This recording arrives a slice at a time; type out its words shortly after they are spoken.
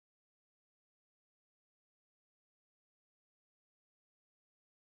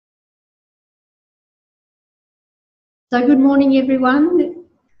So good morning, everyone.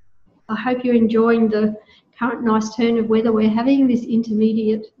 I hope you're enjoying the current nice turn of weather we're having, this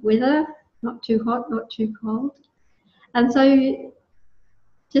intermediate weather, not too hot, not too cold. And so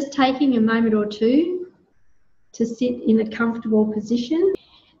just taking a moment or two to sit in a comfortable position,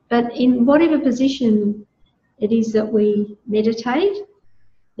 but in whatever position it is that we meditate,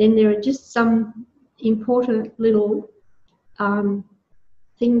 then there are just some important little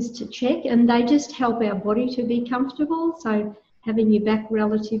things to check, and they just help our body to be comfortable. So having your back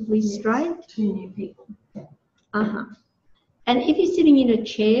relatively straight. And if you're sitting in a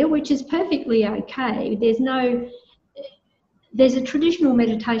chair, which is perfectly okay, there's a traditional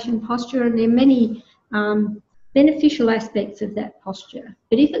meditation posture, and there are many beneficial aspects of that posture.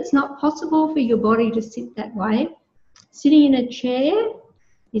 But if it's not possible for your body to sit that way, sitting in a chair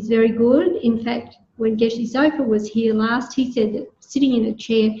is very good. In fact, when Geshe Zopa was here last, he said that sitting in a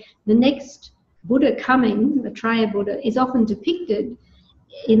chair, the next Buddha coming, the Maitreya Buddha, is often depicted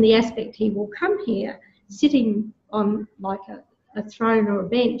in the aspect he will come here, sitting on like a throne or a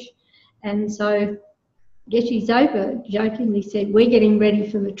bench. And so Geshe Zopa jokingly said, we're getting ready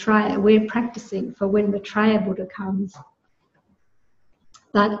for Maitreya, we're practicing for when Maitreya Buddha comes.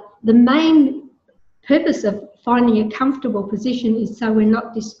 But the main purpose of finding a comfortable position is so we're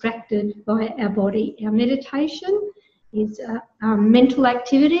not distracted by our body. Our meditation is a mental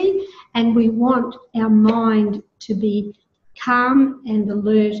activity, and we want our mind to be calm and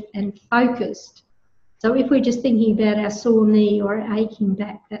alert and focused. So if we're just thinking about our sore knee or our aching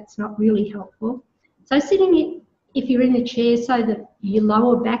back, that's not really helpful. So sitting, if you're in a chair so that your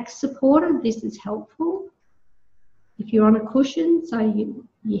lower back's supported, this is helpful. If you're on a cushion, so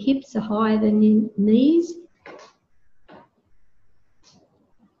your hips are higher than your knees.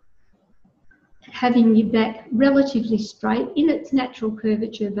 Having your back relatively straight in its natural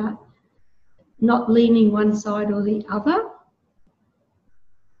curvature, but not leaning one side or the other.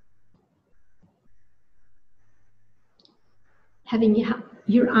 Having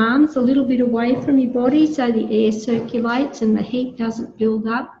your arms a little bit away from your body so the air circulates and the heat doesn't build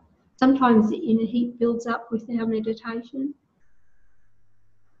up. Sometimes the inner heat builds up with our meditation.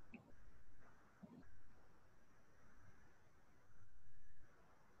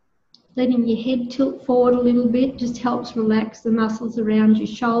 Letting your head tilt forward a little bit just helps relax the muscles around your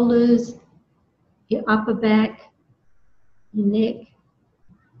shoulders, your upper back, your neck.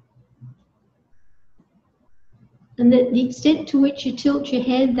 And the extent to which you tilt your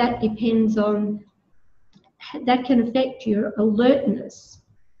head, that depends on, that can affect your alertness.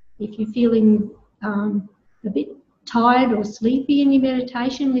 If you're feeling a bit tired or sleepy in your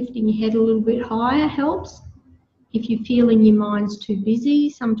meditation, lifting your head a little bit higher helps. If you're feeling your mind's too busy,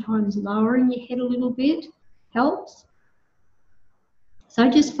 sometimes lowering your head a little bit helps. So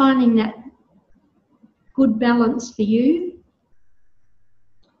just finding that good balance for you.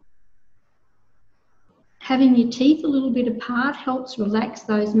 Having your teeth a little bit apart helps relax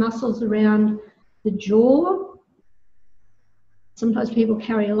those muscles around the jaw. Sometimes people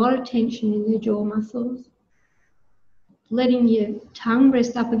carry a lot of tension in their jaw muscles. Letting your tongue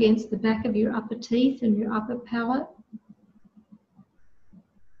rest up against the back of your upper teeth and your upper palate.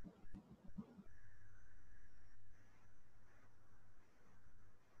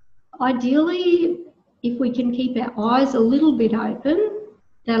 Ideally, if we can keep our eyes a little bit open,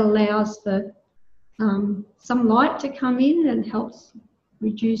 that allows for some light to come in and helps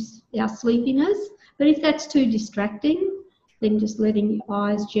reduce our sleepiness. But if that's too distracting, then just letting your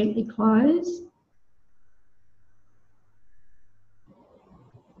eyes gently close.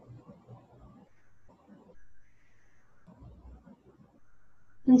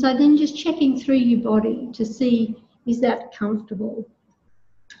 And so then just checking through your body to see, is that comfortable?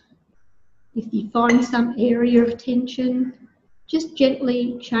 If you find some area of tension, just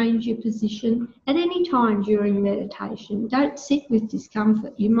gently change your position at any time during meditation. Don't sit with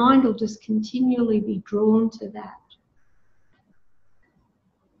discomfort. Your mind will just continually be drawn to that.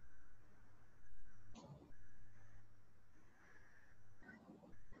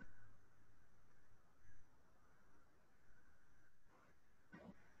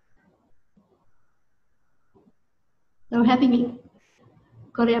 So having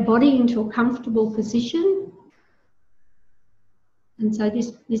got our body into a comfortable position, and so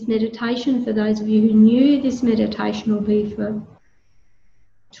this meditation, for those of you who are new, this meditation will be for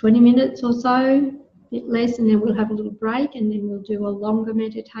 20 minutes or so, a bit less, and then we'll have a little break, and then we'll do a longer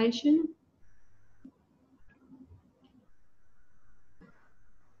meditation.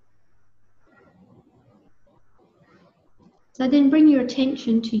 So then bring your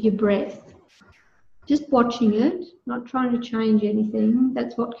attention to your breath. Just watching it, not trying to change anything.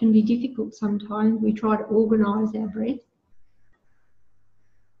 That's what can be difficult sometimes. We try to organise our breath.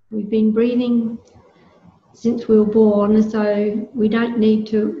 We've been breathing since we were born, so we don't need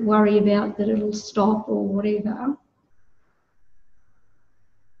to worry about that it'll stop or whatever.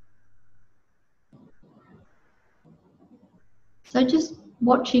 So just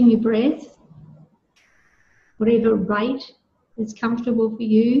watching your breath, whatever rate is comfortable for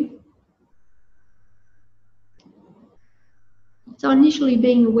you. So initially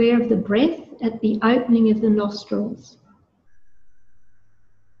being aware of the breath at the opening of the nostrils.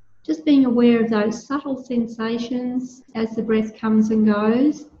 Just being aware of those subtle sensations as the breath comes and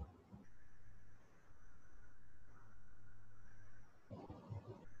goes.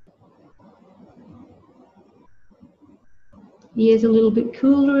 The air's a little bit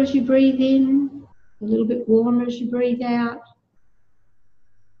cooler as you breathe in, a little bit warmer as you breathe out.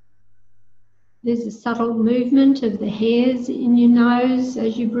 There's a subtle movement of the hairs in your nose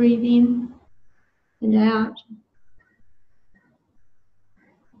as you breathe in and out.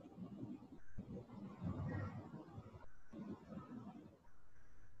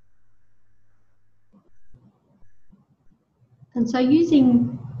 And so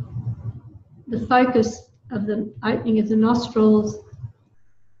using the focus of the opening of the nostrils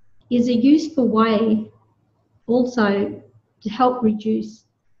is a useful way also to help reduce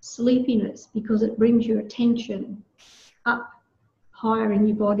sleepiness, because it brings your attention up higher in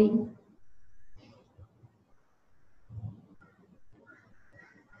your body.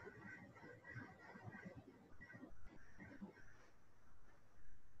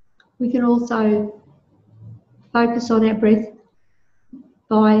 We can also focus on our breath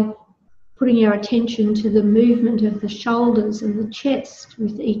by putting our attention to the movement of the shoulders and the chest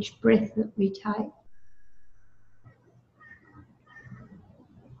with each breath that we take.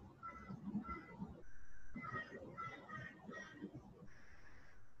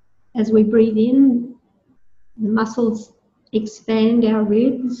 As we breathe in, the muscles expand our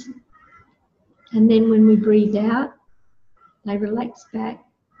ribs, and then when we breathe out, they relax back.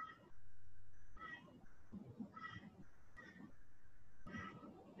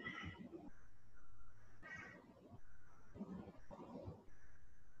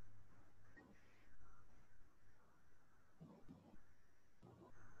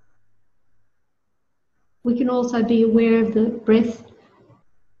 We can also be aware of the breath,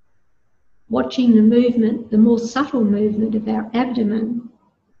 watching the movement, the more subtle movement of our abdomen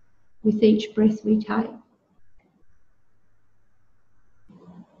with each breath we take.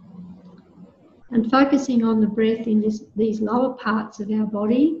 And focusing on the breath in these lower parts of our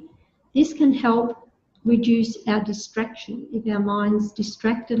body, this can help reduce our distraction. If our mind's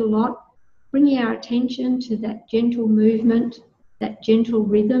distracted a lot, bringing our attention to that gentle movement, that gentle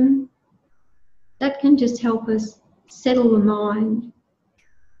rhythm, that can just help us settle the mind.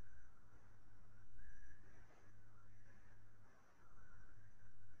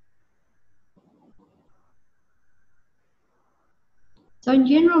 So in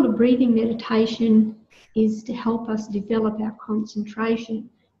general, a breathing meditation is to help us develop our concentration,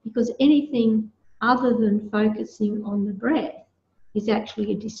 because anything other than focusing on the breath is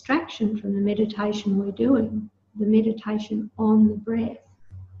actually a distraction from the meditation we're doing, the meditation on the breath.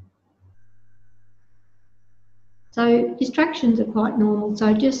 So distractions are quite normal,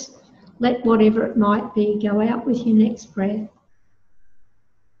 so just let whatever it might be go out with your next breath.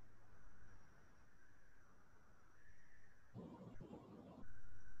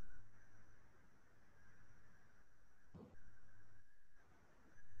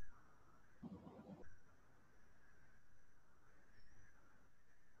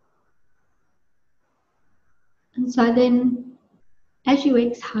 And so then, as you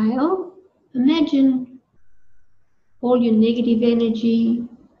exhale, imagine all your negative energy,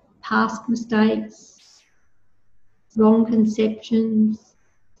 past mistakes, wrong conceptions,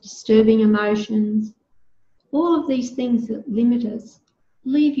 disturbing emotions, all of these things that limit us,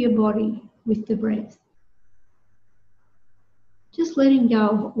 leave your body with the breath. Just letting go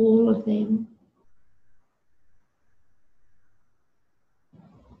of all of them.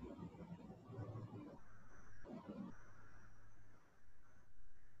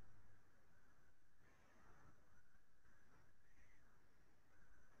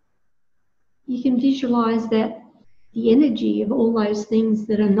 You can visualize that the energy of all those things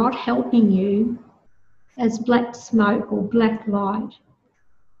that are not helping you as black smoke or black light.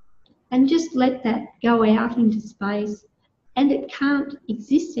 And just let that go out into space, and it can't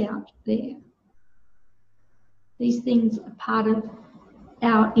exist out there. These things are part of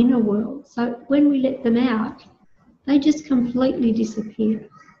our inner world. So when we let them out, they just completely disappear.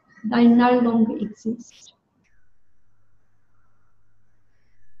 They no longer exist.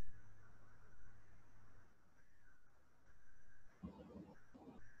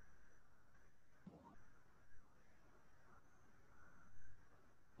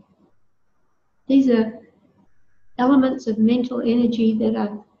 These are elements of mental energy that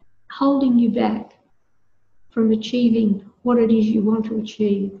are holding you back from achieving what it is you want to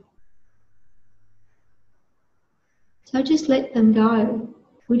achieve. So just let them go.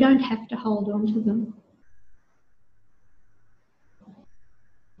 We don't have to hold on to them.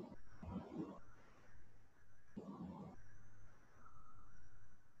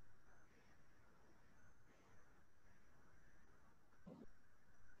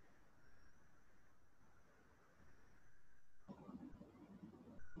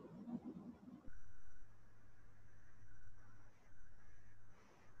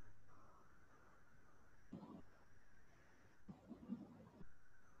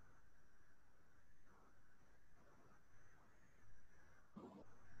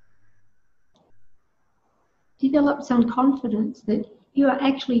 Develop some confidence that you are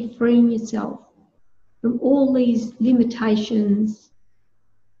actually freeing yourself from all these limitations,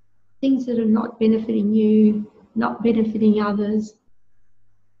 things that are not benefiting you, not benefiting others.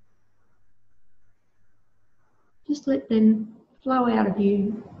 Just let them flow out of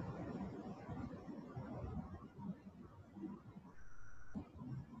you.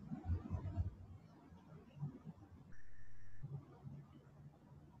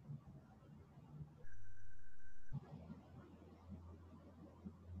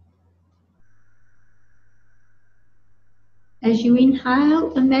 As you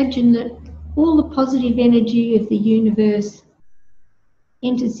inhale, imagine that all the positive energy of the universe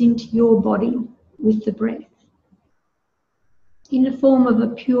enters into your body with the breath in the form of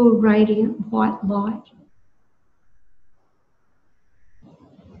a pure, radiant white light.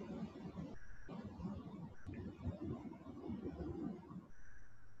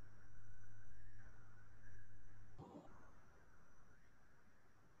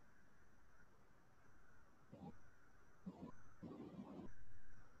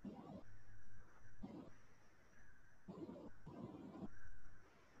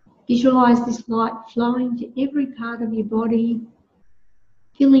 Visualize this light flowing to every part of your body,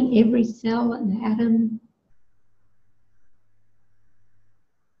 filling every cell and atom,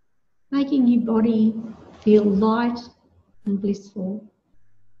 making your body feel light and blissful,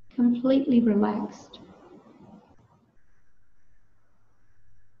 completely relaxed.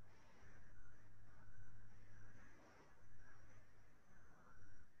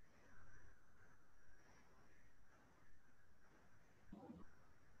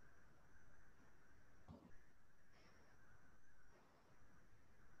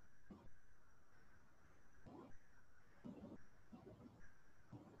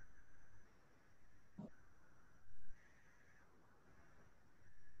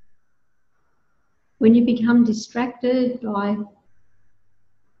 When you become distracted by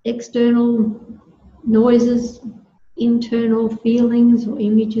external noises, internal feelings or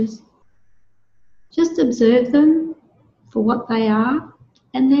images, just observe them for what they are,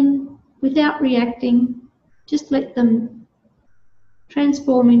 and then without reacting, just let them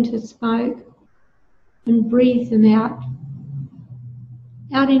transform into smoke and breathe them out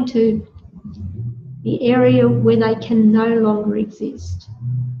into the area where they can no longer exist.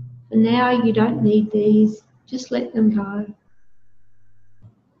 For now, you don't need these, just let them go.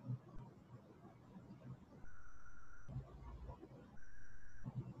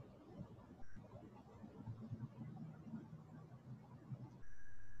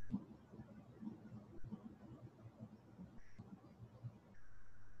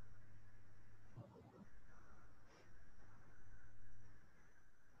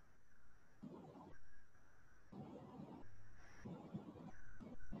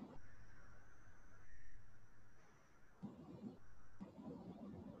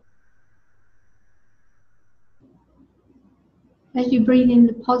 As you breathe in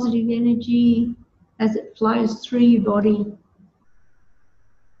the positive energy, as it flows through your body,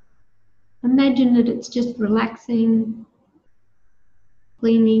 imagine that it's just relaxing,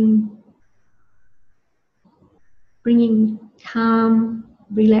 cleaning, bringing calm,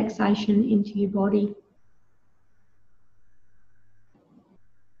 relaxation into your body.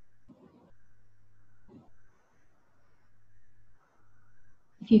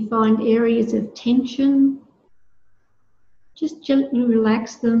 If you find areas of tension, just gently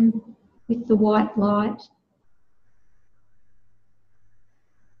relax them with the white light.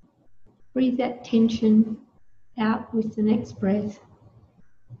 Breathe that tension out with the next breath.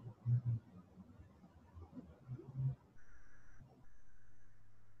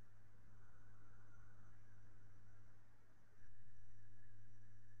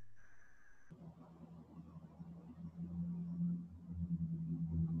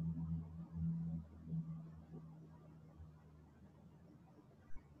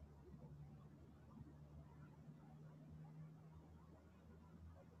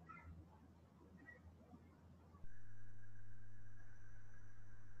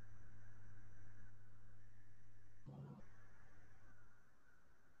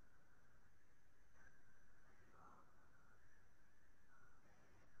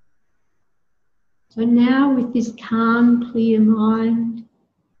 So now with this calm, clear mind,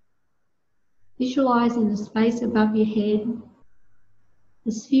 visualise in the space above your head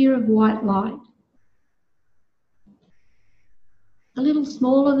the sphere of white light, a little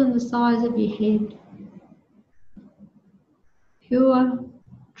smaller than the size of your head, pure,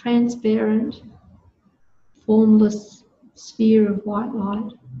 transparent, formless sphere of white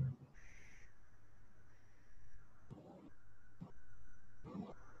light.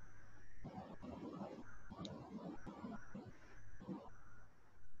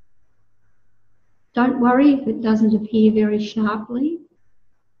 Don't worry if it doesn't appear very sharply.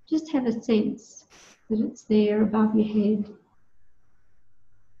 Just have a sense that it's there above your head.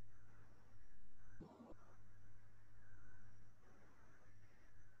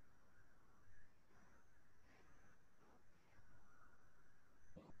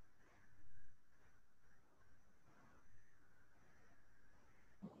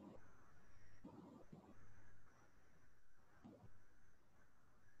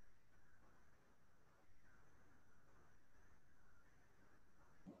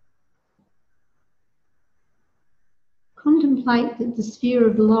 Contemplate that the sphere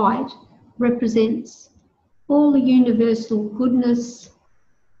of light represents all the universal goodness,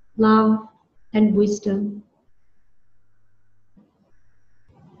 love, and wisdom.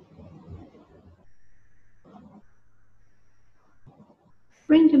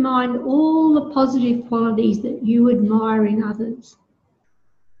 Bring to mind all the positive qualities that you admire in others.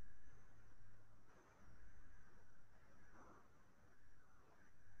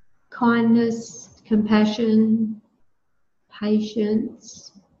 Kindness, compassion,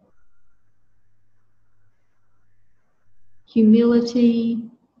 patience, humility,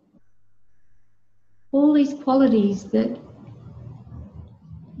 all these qualities that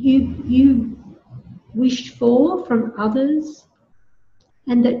you wish for from others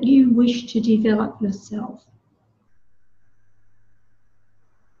and that you wish to develop yourself.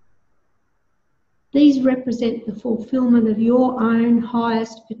 These represent the fulfillment of your own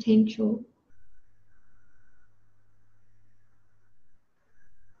highest potential.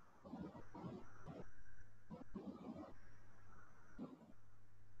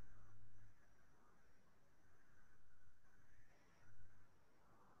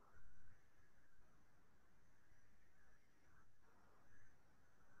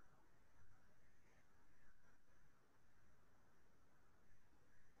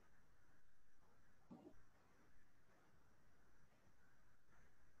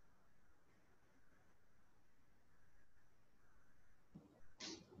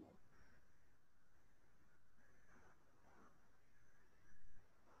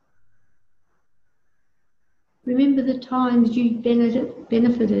 Remember the times you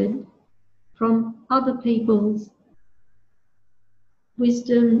benefited from other people's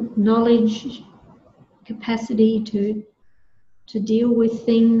wisdom, knowledge, capacity to deal with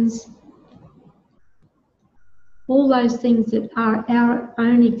things. All those things that are our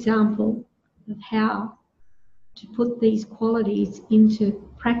own example of how to put these qualities into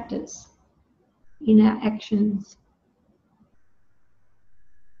practice in our actions.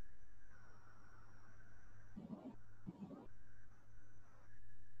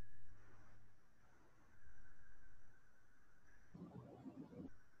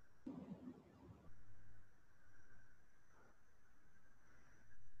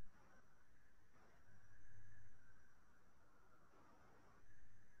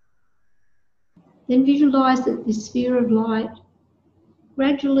 Then visualise that this sphere of light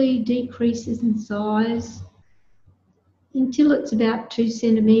gradually decreases in size until it's about 2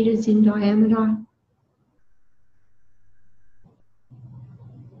 centimetres in diameter.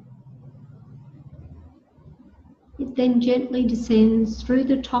 It then gently descends through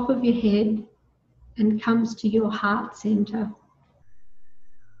the top of your head and comes to your heart centre.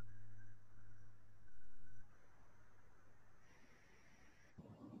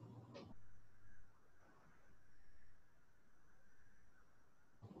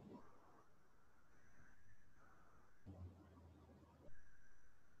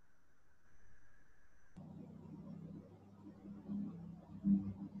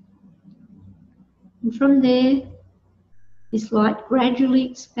 And from there, this light gradually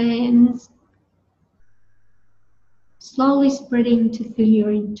expands, slowly spreading to fill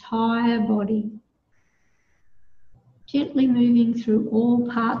your entire body, gently moving through all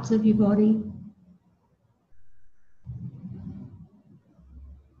parts of your body.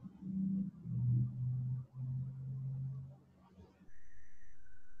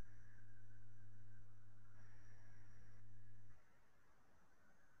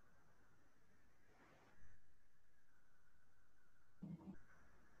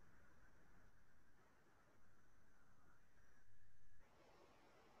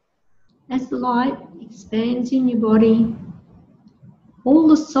 as the light expands in your body, all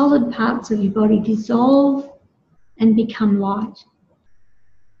the solid parts of your body dissolve and become light.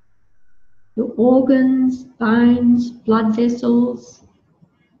 Your organs, bones, blood vessels,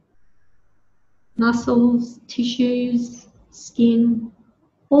 muscles, tissues, skin,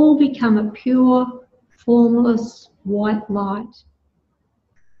 all become a pure, formless, white light.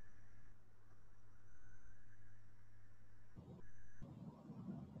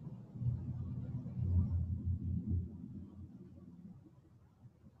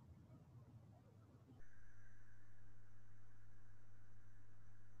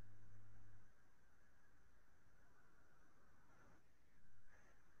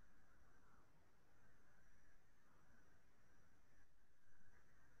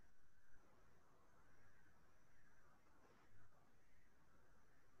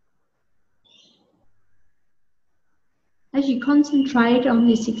 As you concentrate on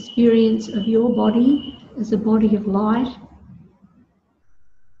this experience of your body as a body of light,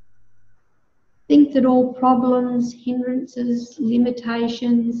 think that all problems, hindrances,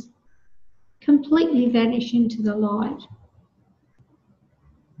 limitations completely vanish into the light.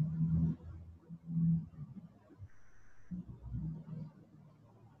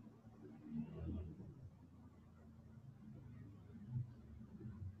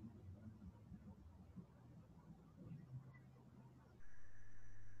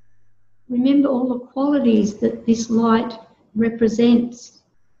 Remember all the qualities that this light represents: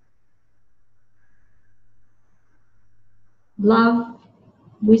 love,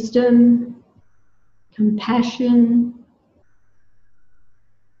 wisdom, compassion,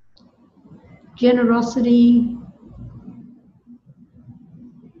 generosity,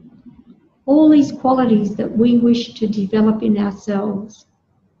 all these qualities that we wish to develop in ourselves.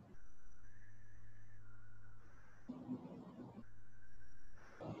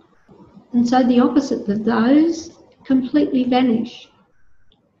 And so the opposite of those completely vanish,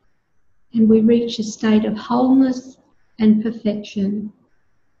 and we reach a state of wholeness and perfection.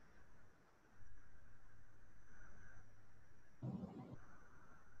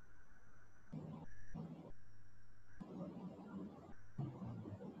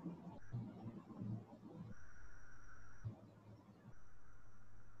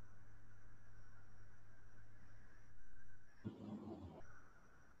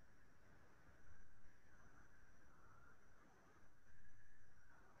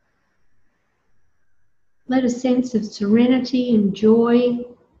 Let a sense of serenity and joy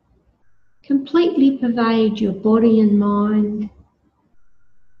completely pervade your body and mind.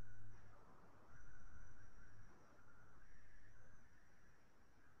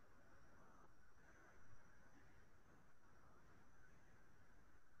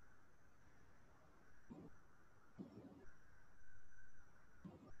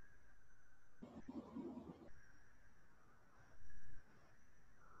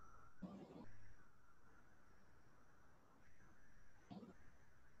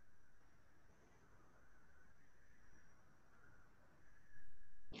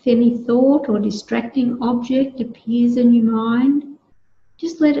 If any thought or distracting object appears in your mind,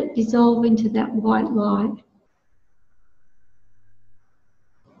 just let it dissolve into that white light.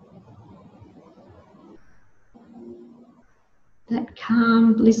 That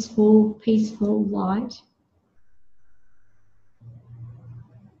calm, blissful, peaceful light.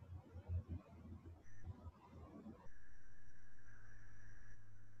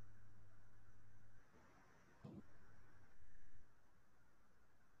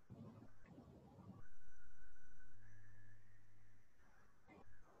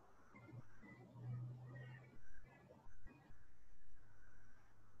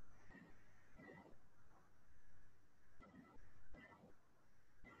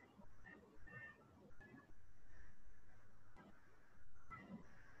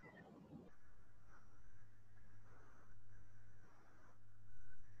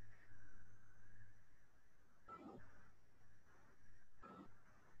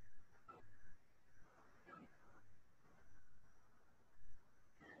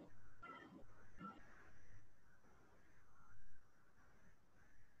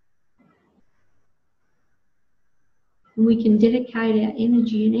 And we can dedicate our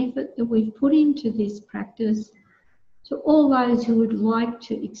energy and effort that we've put into this practice to all those who would like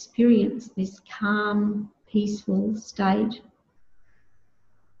to experience this calm, peaceful state,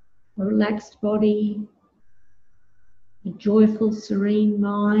 a relaxed body, a joyful, serene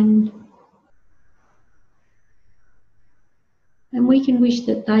mind. And we can wish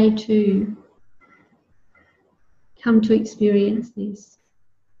that they too come to experience this.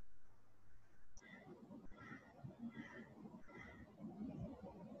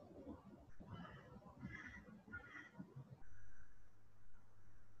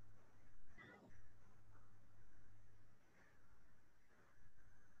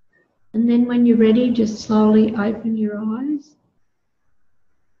 And then when you're ready, just slowly open your eyes.